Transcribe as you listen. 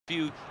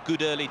few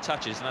good early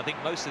touches, and I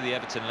think most of the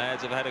Everton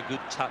lads have had a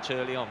good touch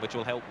early on, which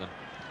will help them.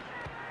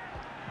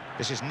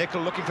 This is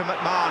Nicol looking for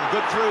McMahon.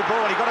 Good through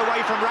ball. He got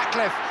away from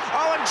Ratcliffe.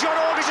 Oh, and John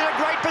Aldridge in a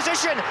great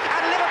position.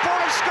 And Liverpool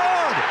have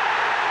scored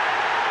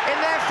in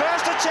their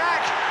first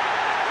attack.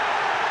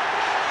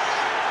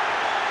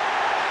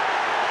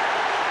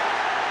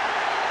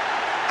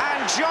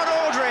 And John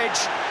Aldridge,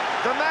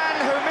 the man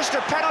who missed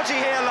a penalty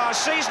here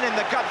last season in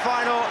the cup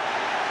final,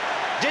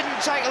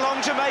 didn't take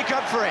long to make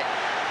up for it.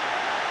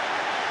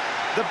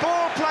 The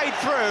ball played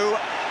through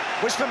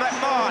was for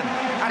McMahon,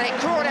 and it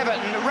caught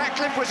Everton.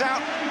 Ratcliffe was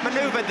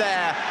out-manoeuvred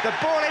there. The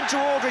ball into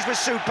Aldridge was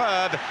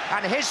superb,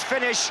 and his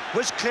finish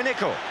was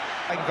clinical.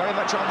 Very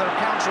much on the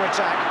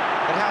counter-attack,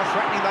 but how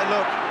threatening they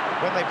look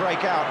when they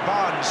break out.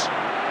 Barnes.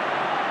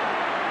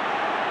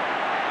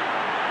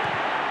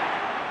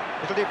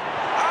 Oh,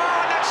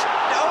 and that's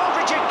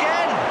Aldridge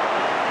again!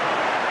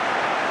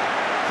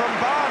 From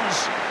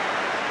Barnes.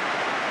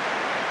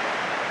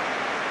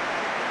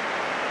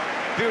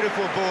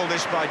 Beautiful ball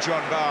this by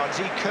John Barnes.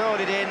 He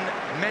curled it in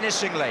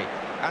menacingly.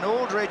 And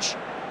Aldridge,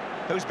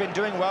 who's been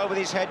doing well with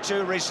his head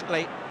too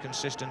recently,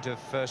 consistent of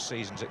first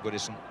seasons at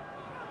Goodison.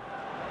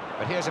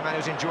 But here's a man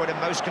who's enjoyed a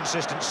most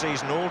consistent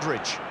season,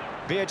 Aldridge.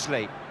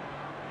 Beardsley.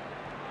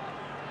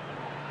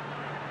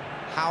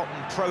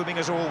 Houghton probing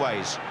as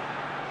always.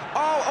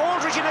 Oh,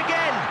 Aldridge in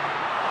again!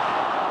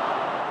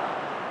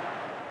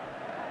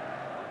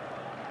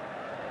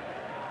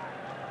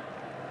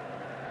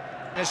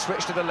 And a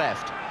switch to the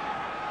left.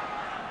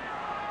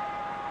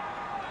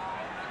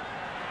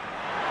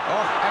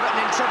 Oh,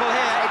 Everton in trouble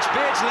here. It's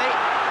Beardsley.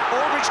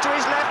 Aldridge to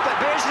his left, but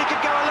Beardsley could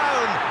go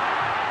alone.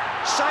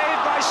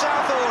 Saved by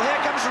Southall.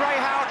 Here comes Ray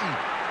Houghton.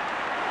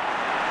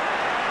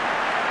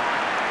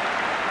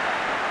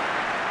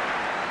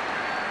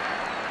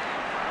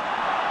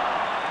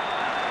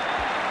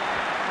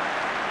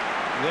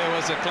 There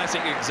was a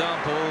classic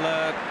example.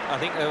 I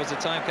think there was a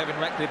time Kevin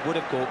Ratcliffe would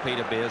have caught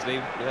Peter Beardsley.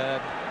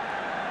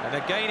 And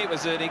again, it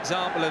was an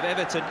example of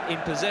Everton in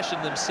possession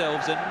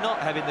themselves and not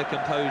having the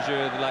composure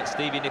of like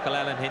Stevie Nicol,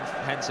 Alan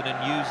Hansen, and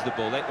use the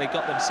ball. They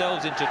got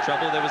themselves into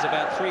trouble. There was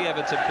about 3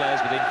 Everton players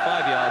within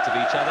 5 yards of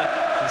each other,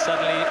 and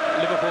suddenly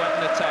Liverpool had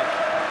an attack.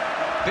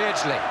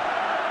 Beardsley.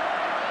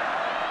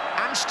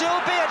 And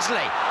still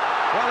Beardsley.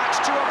 Well,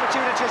 that's 2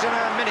 opportunities in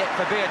a minute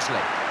for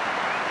Beardsley.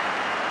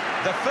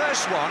 The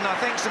first one, I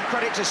think, some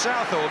credit to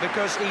Southall,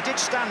 because he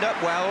did stand up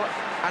well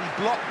and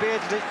block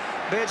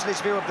Beardsley's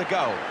view of the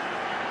goal.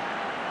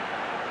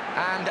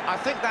 And I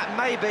think that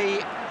may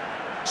be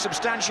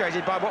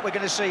substantiated by what we're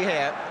going to see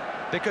here,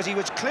 because he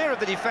was clear of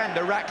the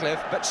defender,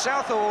 Ratcliffe, but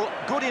Southall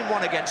good in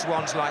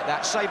 1-against-1s like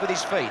that, save with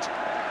his feet.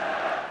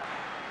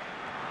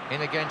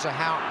 In again to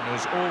Houghton,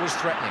 who's always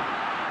threatening.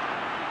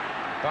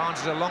 Barnes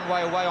is a long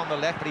way away on the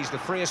left, but he's the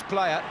freest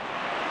player.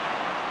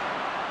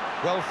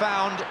 Well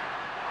found.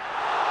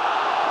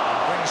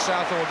 And brings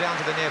Southall down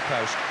to the near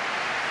post.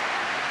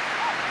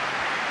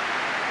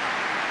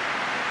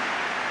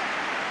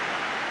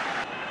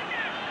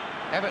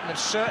 Everton have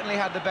certainly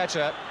had the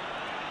better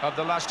of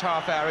the last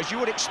half hour, as you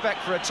would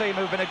expect for a team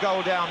who've been a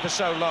goal down for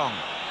so long.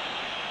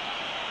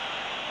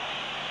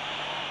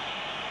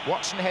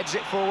 Watson heads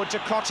it forward to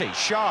Cotty.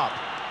 Sharp.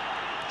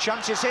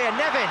 Chances here.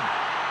 Nevin.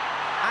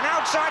 And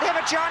outside him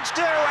a chance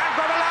too. And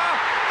Grobbelaar.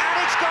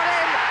 And it's got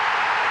in.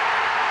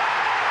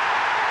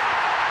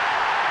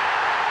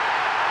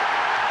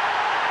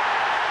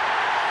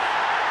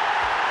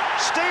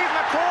 Steve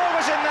McCall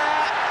was in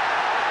there.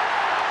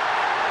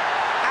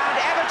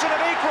 Everton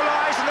have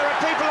equalised, and there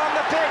are people on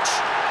the pitch.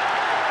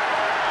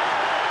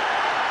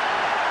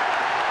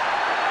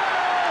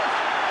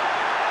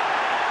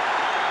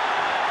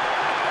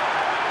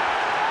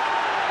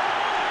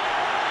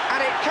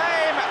 And it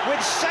came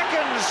with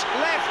seconds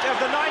left of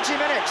the 90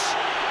 minutes.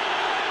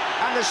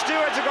 And the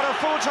stewards have got a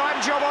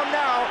full-time job on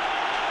now.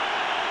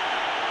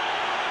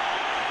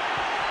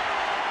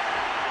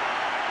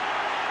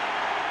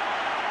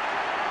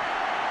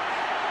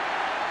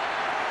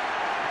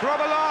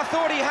 Grobbelaar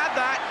thought he had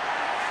that.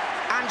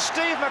 And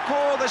Steve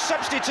McCall, the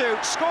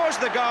substitute, scores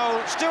the goal.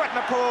 Stuart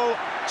McCall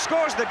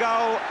scores the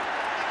goal.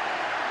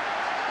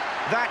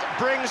 That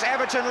brings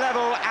Everton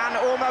level and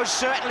almost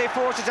certainly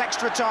forces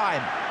extra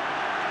time.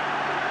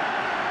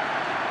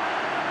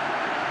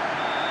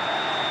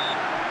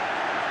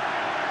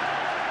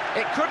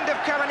 It couldn't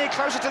have come any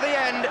closer to the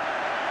end.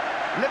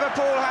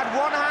 Liverpool had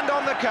one hand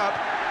on the cup,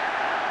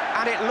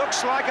 and it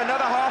looks like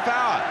another half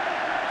hour.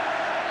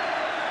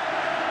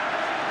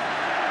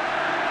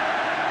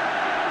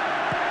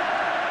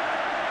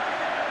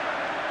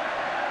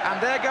 And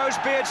there goes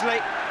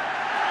Beardsley.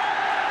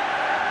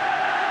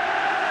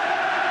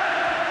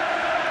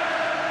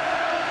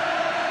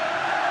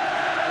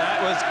 That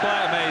was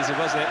quite amazing,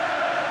 wasn't it?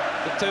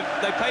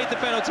 They paid the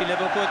penalty,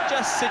 Liverpool,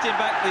 just sitting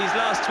back these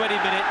last 20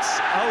 minutes,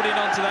 holding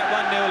on to that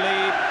 1-0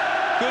 lead.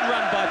 Good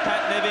run by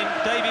Pat Nevin.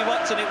 Davy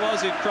Watson it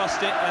was who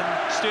crossed it, and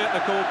Stuart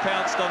McCall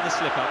pounced on the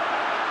slip-up.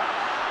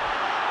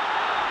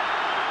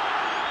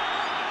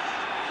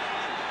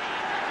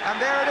 And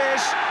there it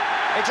is.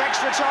 It's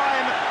extra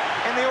time.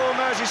 in the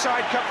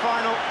All-Merseyside Cup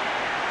final.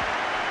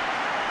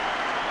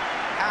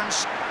 And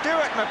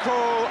Stuart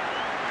McCall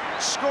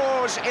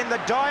scores in the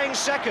dying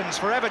seconds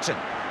for Everton.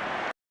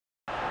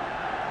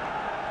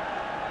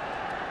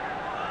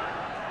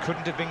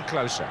 Couldn't have been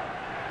closer.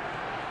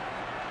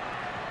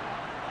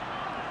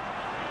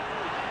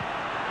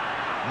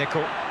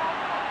 Nickel.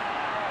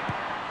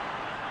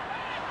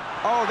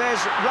 Oh, there's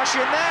Rush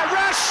in there.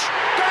 Rush!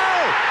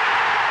 Goal!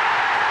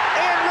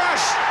 Ian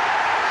Rush!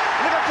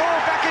 Liverpool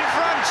back in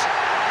front.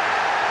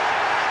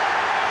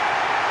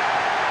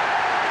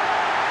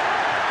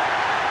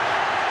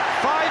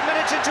 Five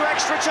minutes into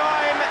extra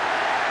time.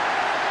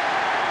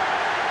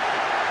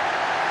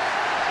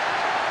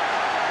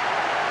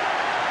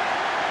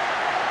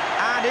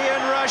 And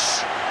Ian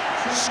Rush,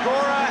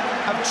 scorer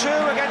of 2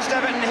 against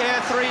Everton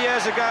here 3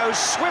 years ago,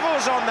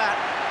 swivels on that,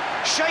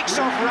 shakes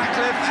off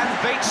Ratcliffe and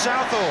beats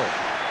Southall.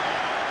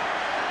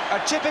 A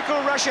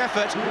typical Rush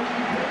effort,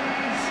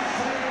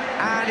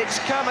 and it's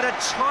come at a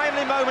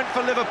timely moment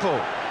for Liverpool.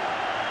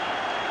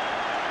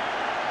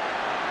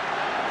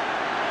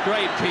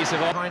 Great piece of...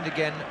 Behind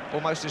again,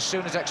 almost as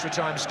soon as extra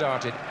time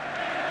started.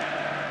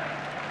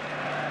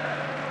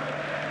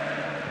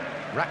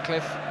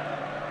 Ratcliffe.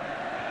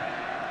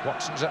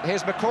 Watson's up.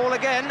 Here's McCall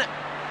again.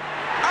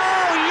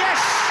 Oh,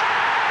 yes!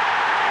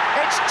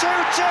 It's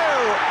 2-2.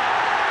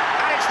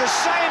 And it's the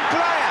same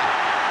player.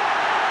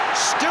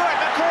 Stuart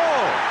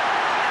McCall.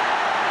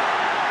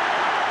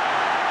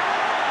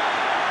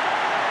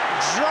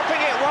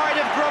 Dropping it wide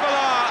of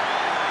Grobbelaar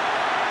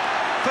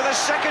for the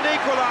second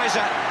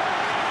equaliser.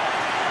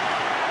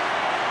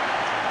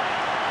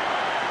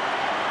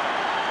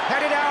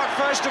 Headed out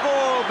first of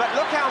all, but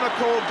look how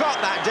McCall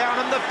got that down,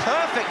 and the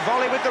perfect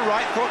volley with the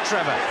right foot,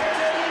 Trevor.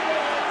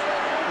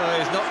 Well,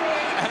 he's not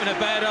having a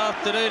bad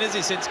afternoon, is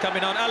he, since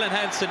coming on? Alan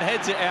Hansen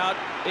heads it out,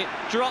 it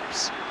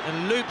drops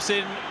and loops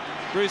in.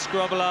 Bruce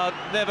Grobbelaar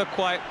never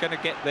quite going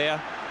to get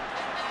there.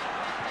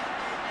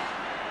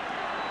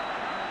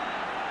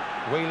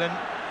 Whelan.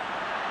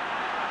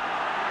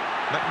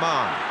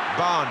 McMahon.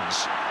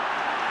 Barnes.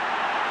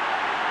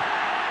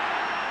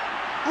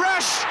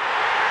 Rush!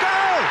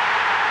 Goal!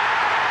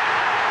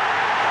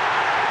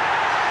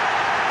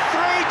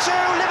 3-2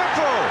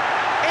 Liverpool.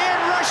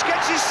 Ian Rush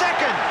gets his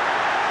second.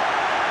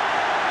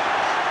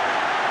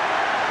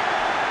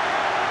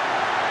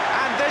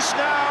 And this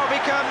now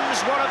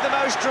becomes one of the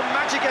most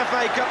dramatic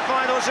FA Cup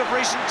finals of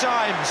recent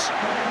times.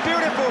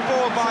 Beautiful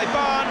ball by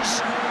Barnes,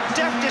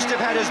 deftest of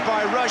headers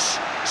by Rush,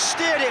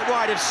 steered it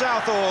wide of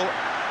Southall.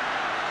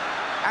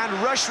 And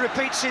Rush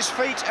repeats his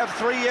feat of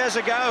 3 years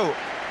ago,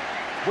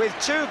 with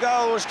 2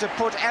 goals to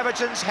put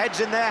Everton's heads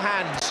in their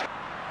hands.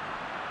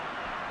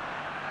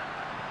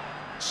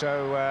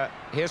 So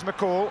here's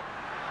McCall.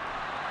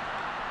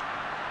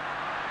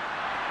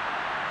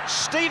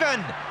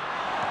 Stephen!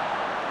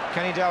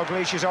 Kenny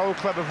Dalglish's old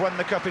club have won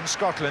the Cup in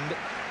Scotland.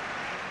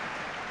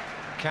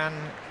 Can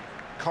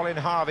Colin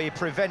Harvey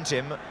prevent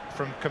him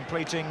from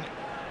completing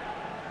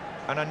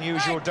an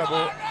unusual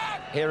double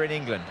here in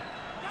England?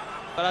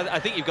 But I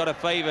think you've got to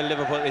favour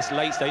Liverpool at this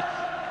late stage.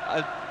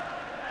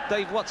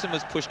 Dave Watson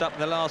was pushed up in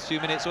the last few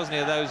minutes, wasn't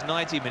he? Those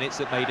 90 minutes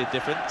that made a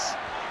difference.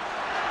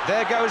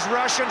 There goes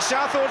Rush, and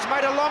Southall's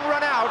made a long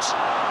run out,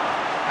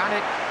 and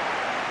it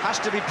has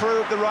to be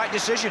proved the right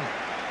decision.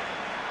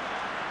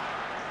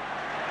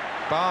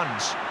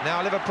 Barnes.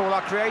 Now Liverpool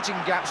are creating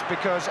gaps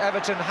because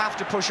Everton have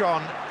to push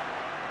on,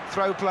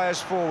 throw players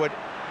forward,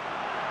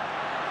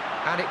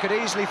 and it could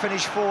easily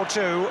finish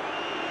 4-2,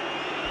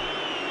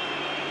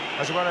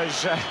 as well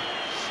as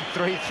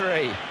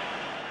 3-3.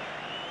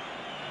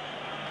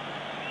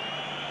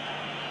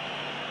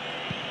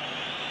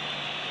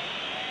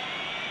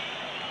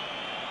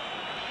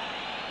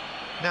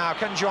 Now,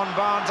 can John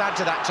Barnes add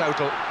to that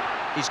total?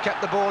 He's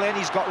kept the ball in,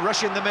 he's got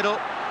Rush in the middle.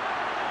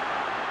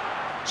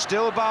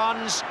 Still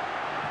Barnes.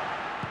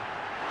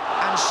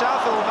 And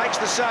Southall makes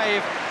the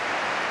save,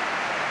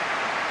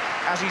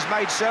 as he's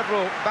made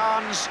several.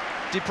 Barnes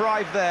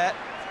deprived there.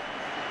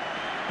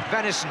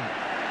 Venison.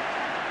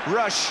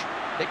 Rush.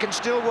 It can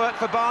still work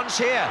for Barnes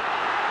here.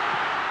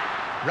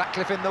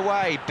 Ratcliffe in the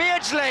way.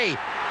 Beardsley!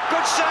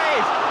 Good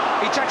save!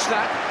 He touched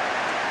that.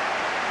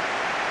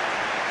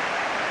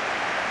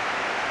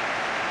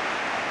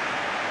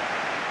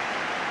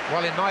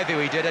 Well, in my view,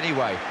 he did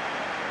anyway.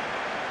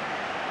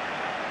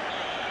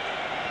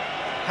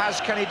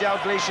 Has Kenny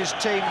Dalglish's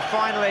team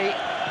finally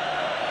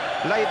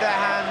laid their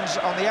hands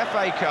on the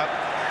FA Cup?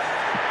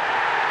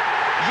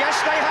 Yes,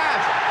 they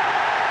have.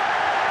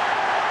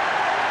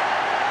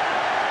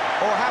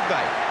 Or have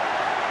they?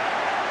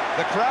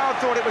 The crowd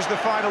thought it was the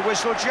final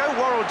whistle. Joe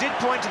Worrell did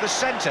point to the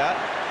centre,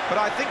 but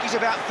I think he's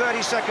about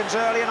 30 seconds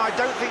early, and I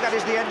don't think that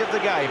is the end of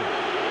the game.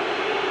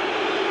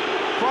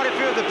 Quite a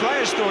few of the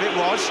players thought it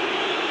was,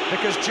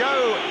 because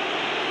Joe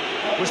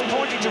was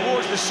pointing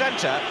towards the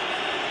centre,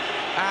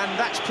 and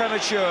that's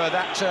premature.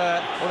 That,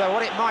 although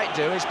what it might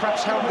do is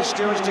perhaps help the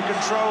stewards to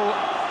control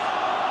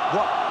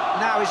what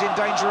now is in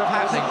danger of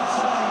happening.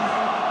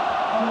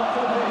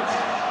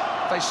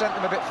 If they sent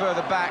them a bit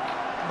further back,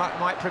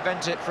 might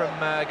prevent it from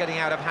getting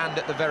out of hand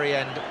at the very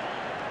end.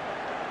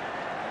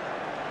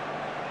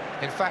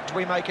 In fact,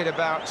 we make it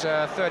about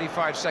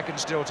 35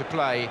 seconds still to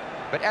play,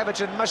 but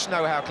Everton must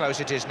know how close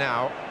it is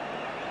now.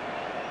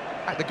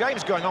 The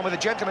game's going on with a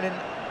gentleman,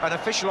 an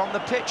official on the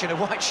pitch in a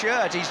white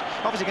shirt. He's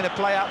obviously going to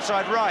play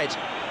outside right.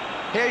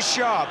 Here's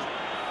Sharp,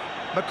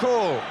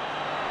 McCall,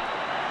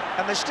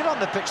 and they're still on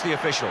the pitch, the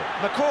official.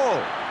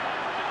 McCall,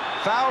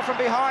 foul from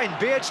behind,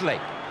 Beardsley.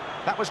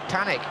 That was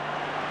panic.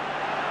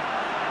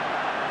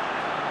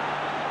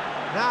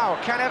 Now,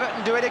 can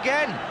Everton do it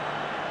again?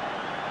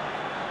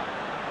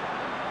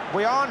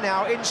 We are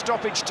now in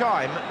stoppage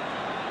time.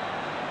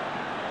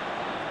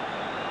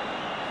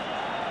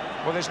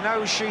 Well, there's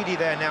no Sheedy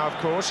there now, of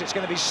course. It's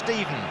going to be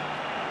Stephen.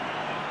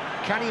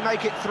 Can he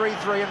make it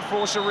 3-3 and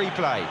force a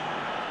replay?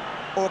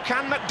 Or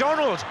can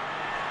McDonald?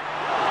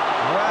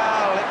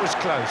 Well, it was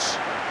close.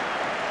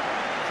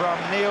 From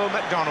Neil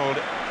McDonald.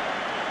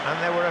 And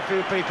there were a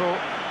few people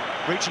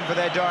reaching for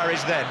their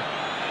diaries then.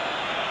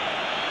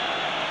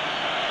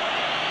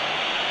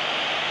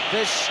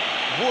 This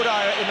would,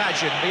 I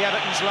imagine, be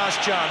Everton's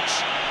last chance.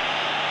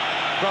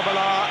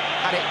 Grobbelaar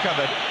had it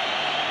covered.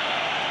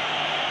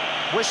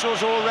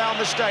 Whistles all round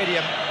the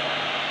stadium.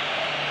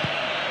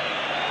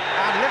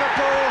 And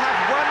Liverpool have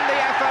won the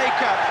FA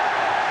Cup,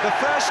 the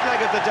first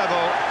leg of the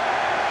double,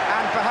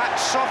 and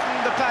perhaps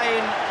softened the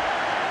pain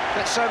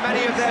that so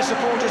many of their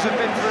supporters have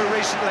been through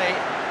recently.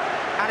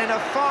 And in a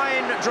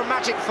fine,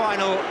 dramatic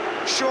final,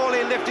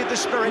 surely lifted the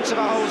spirits of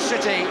a whole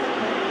city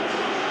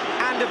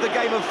and of the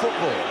game of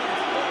football.